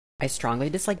I strongly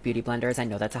dislike beauty blenders. I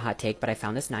know that's a hot take, but I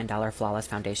found this $9 Flawless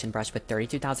foundation brush with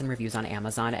 32,000 reviews on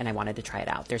Amazon, and I wanted to try it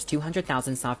out. There's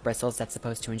 200,000 soft bristles that's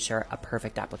supposed to ensure a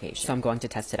perfect application. So I'm going to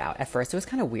test it out. At first, it was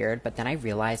kind of weird, but then I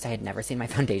realized I had never seen my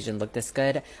foundation look this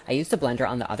good. I used a blender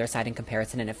on the other side in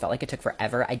comparison, and it felt like it took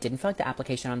forever. I didn't feel like the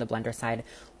application on the blender side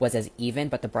was as even,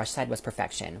 but the brush side was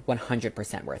perfection.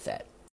 100% worth it.